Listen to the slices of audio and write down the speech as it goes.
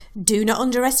Do not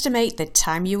underestimate the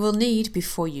time you will need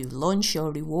before you launch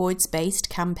your rewards-based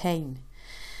campaign.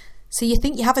 So you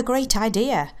think you have a great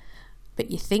idea, but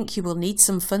you think you will need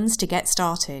some funds to get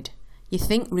started. You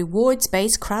think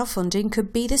rewards-based crowdfunding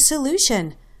could be the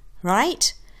solution,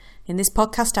 right? In this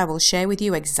podcast, I will share with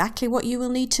you exactly what you will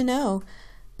need to know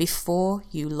before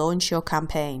you launch your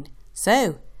campaign.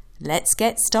 So, let's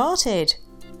get started.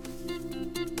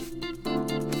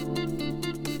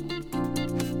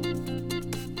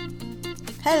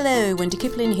 Hello, Wendy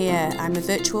Kipling here. I'm a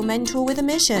virtual mentor with a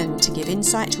mission to give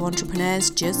insight to entrepreneurs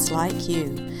just like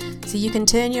you, so you can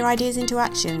turn your ideas into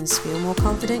actions, feel more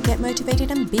confident, get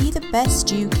motivated and be the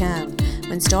best you can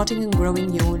when starting and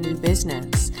growing your new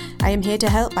business. I am here to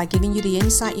help by giving you the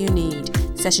insight you need.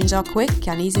 Sessions are quick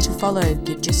and easy to follow,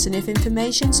 give just enough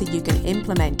information so you can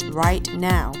implement right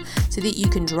now so that you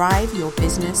can drive your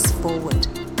business forward.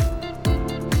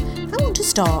 I want to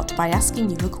start by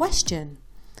asking you a question.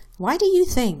 Why do you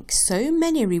think so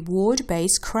many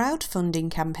reward-based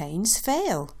crowdfunding campaigns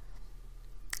fail?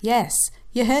 Yes,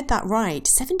 you heard that right.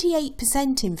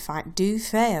 78% in fact do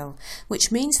fail,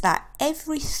 which means that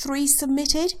every 3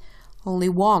 submitted, only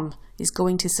 1 is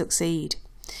going to succeed.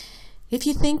 If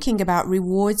you're thinking about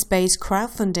rewards-based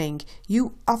crowdfunding,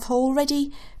 you have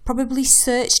already probably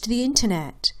searched the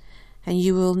internet, and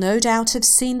you will no doubt have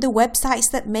seen the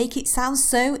websites that make it sound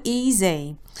so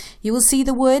easy. You will see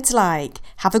the words like,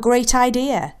 have a great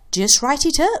idea, just write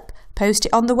it up, post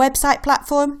it on the website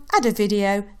platform, add a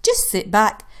video, just sit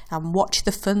back and watch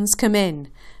the funds come in.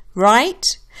 Right?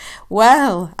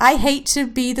 Well, I hate to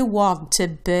be the one to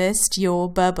burst your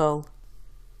bubble.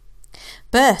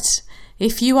 But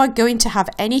if you are going to have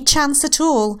any chance at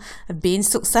all of being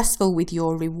successful with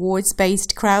your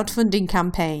rewards-based crowdfunding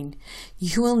campaign,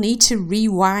 you will need to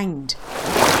rewind.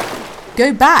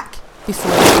 Go back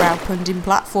before the crowdfunding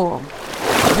platform,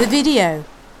 the video,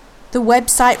 the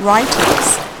website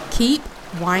write-ups. Keep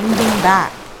winding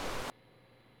back.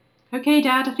 Okay,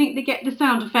 Dad, I think they get the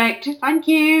sound effect. Thank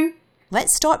you.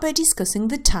 Let's start by discussing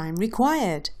the time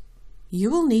required. You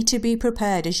will need to be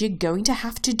prepared as you're going to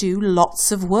have to do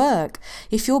lots of work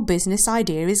if your business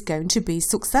idea is going to be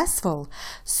successful.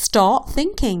 Start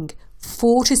thinking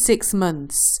 4 to 6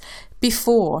 months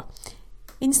before.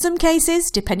 In some cases,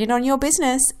 depending on your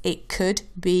business, it could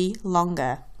be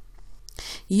longer.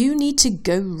 You need to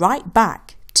go right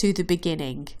back to the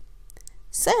beginning.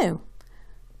 So,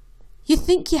 you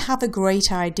think you have a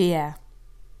great idea,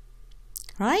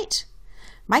 right?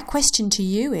 My question to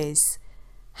you is,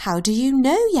 how do you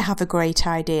know you have a great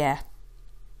idea?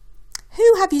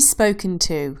 Who have you spoken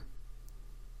to?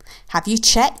 Have you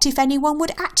checked if anyone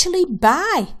would actually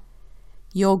buy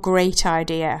your great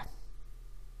idea?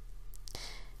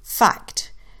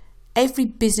 Fact, every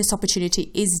business opportunity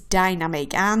is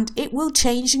dynamic and it will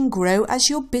change and grow as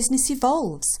your business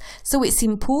evolves. So it's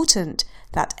important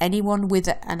that anyone with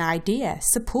an idea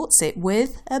supports it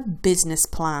with a business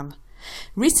plan.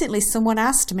 Recently, someone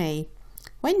asked me,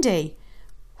 Wendy,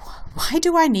 why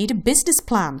do I need a business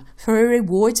plan for a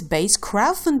rewards-based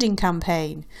crowdfunding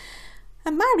campaign?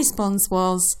 And my response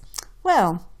was,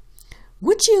 well,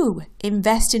 would you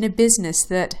invest in a business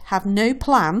that have no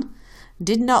plan,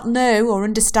 did not know or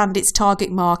understand its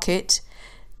target market,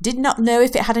 did not know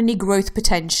if it had any growth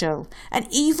potential, and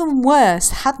even worse,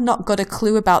 had not got a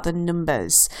clue about the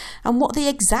numbers and what the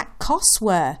exact costs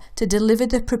were to deliver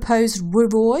the proposed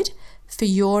reward for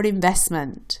your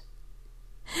investment?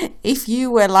 If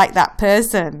you were like that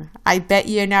person, I bet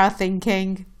you're now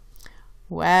thinking,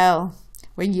 well,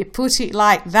 when you put it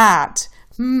like that,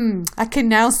 I can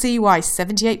now see why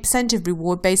 78% of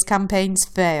reward-based campaigns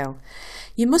fail.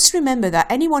 You must remember that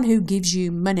anyone who gives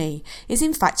you money is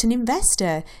in fact an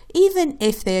investor. Even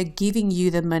if they are giving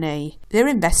you the money, they're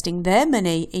investing their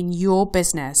money in your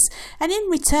business and in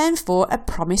return for a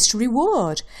promised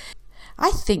reward.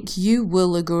 I think you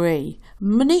will agree,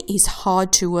 money is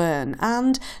hard to earn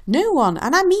and no one,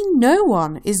 and I mean no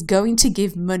one, is going to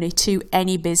give money to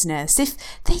any business if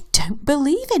they don't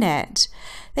believe in it.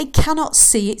 They cannot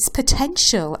see its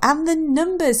potential and the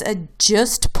numbers are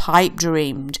just pipe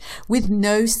dreamed with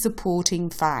no supporting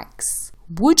facts.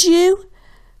 Would you?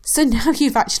 So now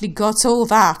you've actually got all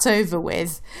that over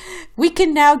with. We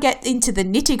can now get into the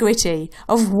nitty-gritty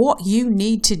of what you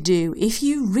need to do if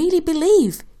you really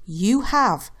believe you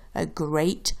have a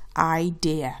great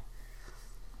idea.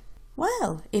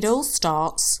 Well, it all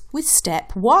starts with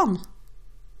step 1,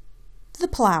 the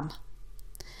plan.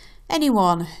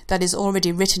 Anyone that has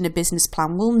already written a business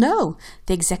plan will know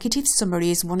the executive summary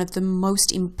is one of the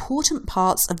most important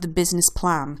parts of the business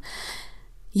plan.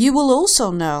 You will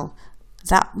also know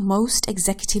that most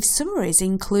executive summaries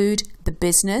include the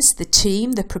business, the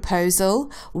team, the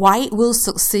proposal, why it will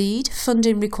succeed,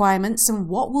 funding requirements, and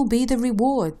what will be the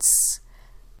rewards.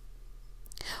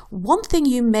 One thing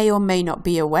you may or may not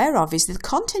be aware of is the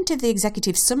content of the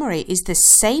executive summary is the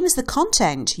same as the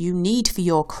content you need for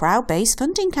your crowd-based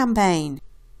funding campaign.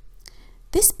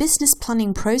 This business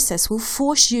planning process will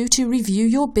force you to review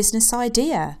your business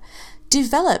idea,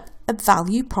 develop a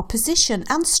value proposition,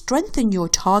 and strengthen your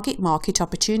target market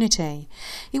opportunity.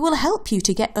 It will help you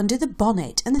to get under the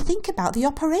bonnet and think about the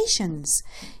operations,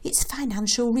 its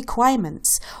financial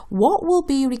requirements, what will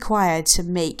be required to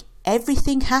make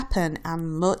everything happen,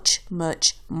 and much,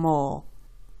 much more.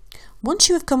 Once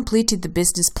you have completed the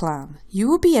business plan, you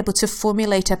will be able to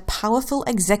formulate a powerful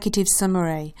executive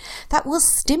summary that will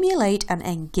stimulate and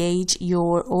engage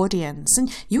your audience,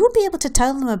 and you will be able to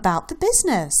tell them about the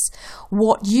business,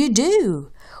 what you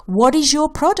do, what is your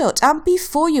product, and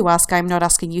before you ask, I'm not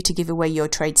asking you to give away your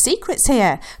trade secrets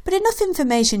here, but enough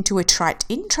information to attract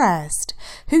interest,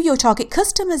 who your target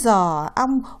customers are,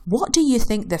 and what do you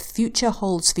think the future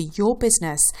holds for your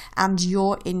business and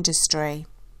your industry.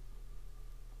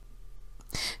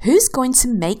 Who's going to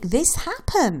make this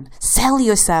happen? Sell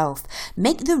yourself.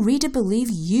 Make the reader believe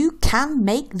you can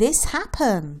make this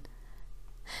happen.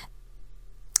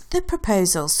 The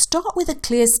proposal. Start with a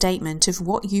clear statement of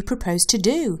what you propose to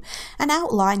do and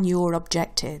outline your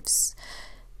objectives.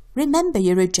 Remember,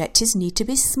 your objectives need to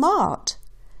be SMART.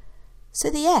 So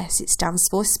the S, it stands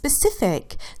for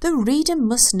specific. The reader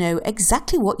must know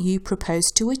exactly what you propose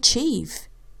to achieve.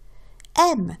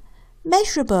 M,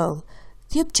 measurable.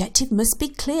 The objective must be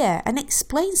clear and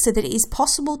explained so that it is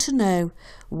possible to know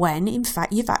when, in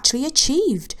fact, you've actually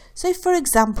achieved. So, for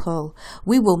example,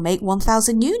 we will make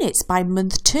 1,000 units by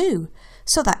month 2,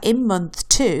 so that in month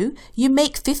 2 you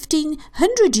make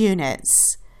 1,500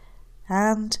 units.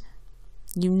 And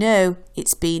you know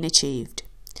it's been achieved.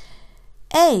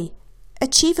 A,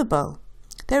 achievable.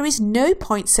 There is no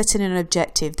point setting an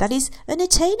objective that is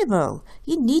unattainable.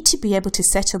 You need to be able to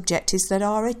set objectives that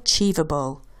are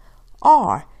achievable.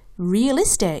 R,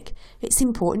 realistic. It's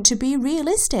important to be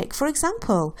realistic. For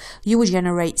example, you will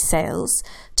generate sales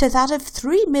to that of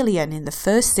 3 million in the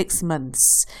first 6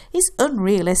 months. Is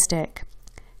unrealistic.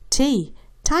 T,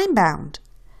 time-bound.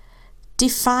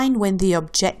 Define when the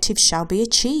objective shall be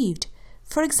achieved.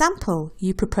 For example,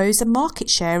 you propose a market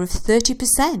share of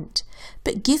 30%,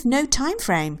 but give no time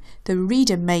frame. The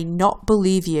reader may not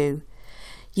believe you.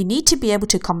 You need to be able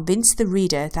to convince the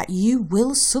reader that you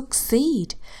will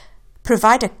succeed.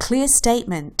 Provide a clear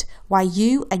statement why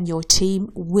you and your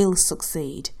team will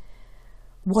succeed.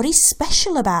 What is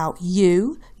special about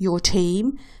you, your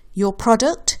team, your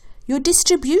product, your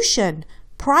distribution,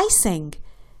 pricing,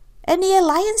 any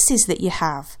alliances that you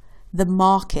have, the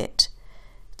market.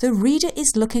 The reader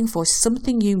is looking for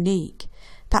something unique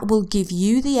that will give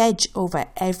you the edge over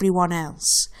everyone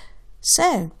else.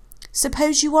 So,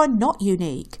 suppose you are not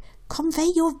unique.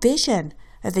 Convey your vision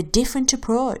of a different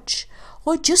approach,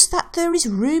 or just that there is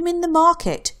room in the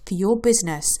market for your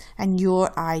business and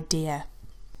your idea.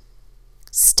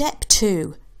 Step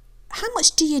 2. How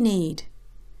much do you need?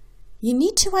 You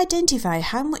need to identify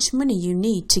how much money you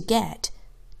need to get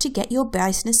your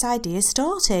business idea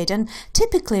started, and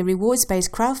typically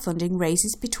rewards-based crowdfunding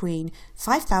raises between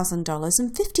 $5,000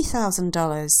 and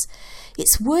 $50,000.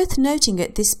 It's worth noting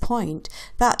at this point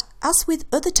that, as with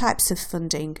other types of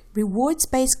funding,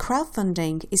 rewards-based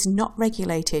crowdfunding is not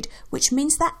regulated, which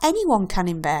means that anyone can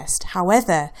invest.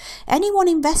 However, anyone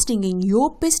investing in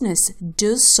your business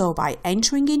does so by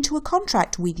entering into a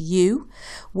contract with you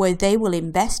where they will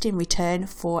invest in return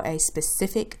for a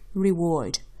specific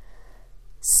reward.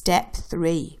 Step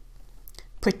 3.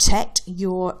 Protect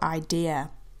your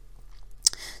idea.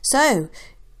 So,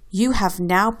 you have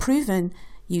now proven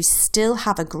you still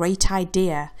have a great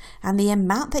idea and the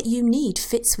amount that you need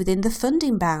fits within the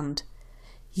funding band.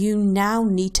 You now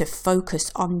need to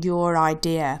focus on your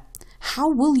idea. How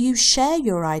will you share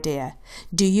your idea?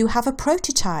 Do you have a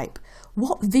prototype?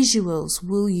 What visuals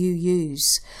will you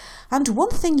use? And one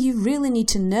thing you really need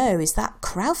to know is that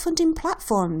crowdfunding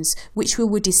platforms, which we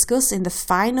will discuss in the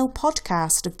final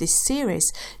podcast of this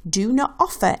series, do not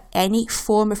offer any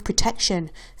form of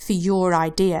protection for your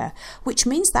idea, which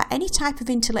means that any type of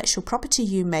intellectual property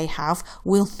you may have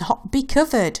will not be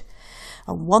covered.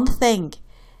 And one thing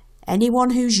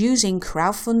anyone who's using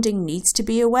crowdfunding needs to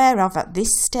be aware of at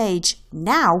this stage,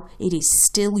 now it is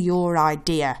still your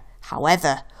idea.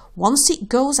 However, once it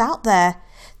goes out there,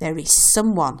 there is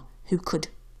someone who could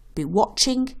be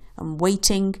watching and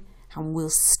waiting and will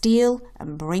steal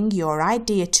and bring your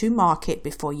idea to market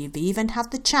before you've even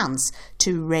had the chance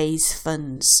to raise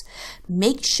funds.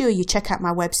 Make sure you check out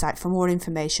my website for more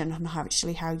information on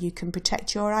how you can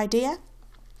protect your idea.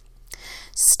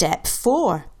 Step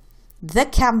 4. The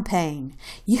campaign.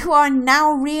 You are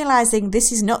now realizing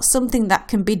this is not something that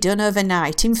can be done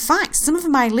overnight. In fact, some of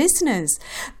my listeners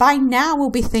by now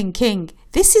will be thinking,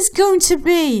 this is going to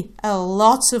be a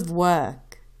lot of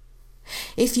work.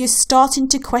 If you're starting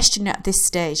to question at this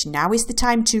stage, now is the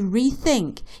time to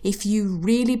rethink if you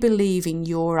really believe in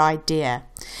your idea,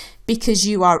 because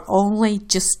you are only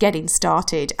just getting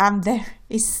started and there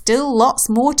is still lots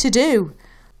more to do.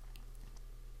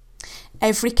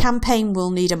 Every campaign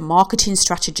will need a marketing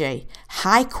strategy,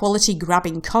 high quality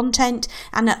grabbing content,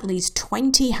 and at least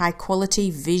 20 high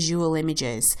quality visual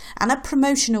images, and a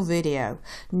promotional video.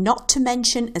 Not to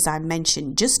mention, as I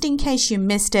mentioned, just in case you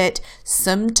missed it,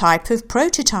 some type of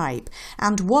prototype.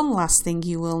 And one last thing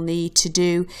you will need to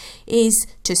do is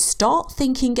to start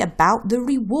thinking about the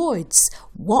rewards.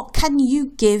 What can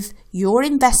you give your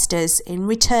investors in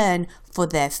return for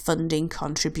their funding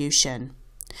contribution?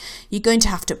 You're going to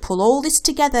have to pull all this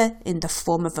together in the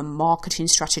form of a marketing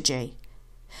strategy.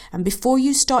 And before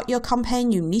you start your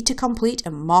campaign, you need to complete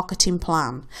a marketing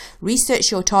plan. Research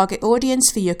your target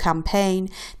audience for your campaign.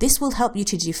 This will help you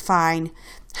to define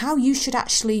how you should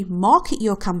actually market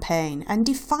your campaign and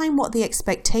define what the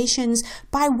expectations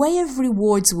by way of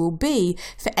rewards will be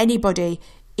for anybody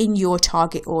in your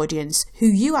target audience who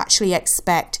you actually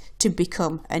expect to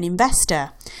become an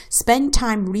investor. Spend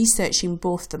time researching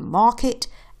both the market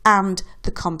and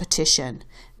the competition.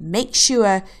 Make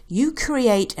sure you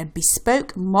create a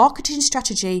bespoke marketing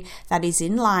strategy that is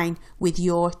in line with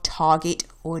your target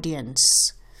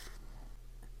audience.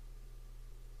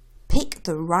 Pick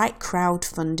the right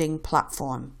crowdfunding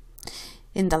platform.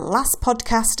 In the last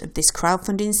podcast of this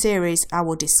crowdfunding series, I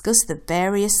will discuss the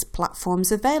various platforms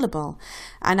available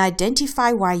and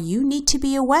identify why you need to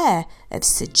be aware of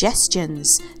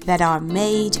suggestions that are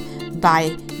made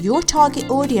by your target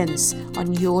audience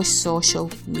on your social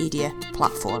media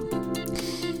platform.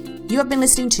 You have been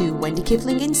listening to Wendy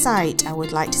Kipling Insight. I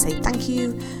would like to say thank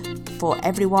you for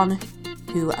everyone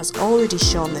who has already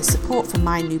shown their support for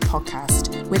my new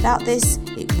podcast. Without this,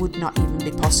 it would not even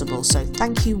be possible. So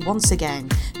thank you once again.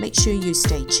 Make sure you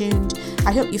stay tuned.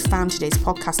 I hope you found today's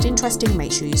podcast interesting.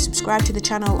 Make sure you subscribe to the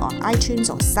channel on iTunes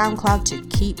or SoundCloud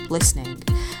to keep listening.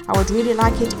 I would really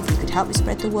like it if you could help me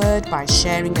spread the word by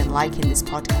sharing and liking this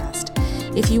podcast.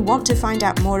 If you want to find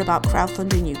out more about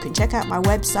crowdfunding, you can check out my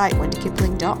website,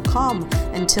 wendykipling.com.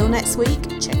 Until next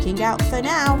week, checking out for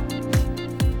now.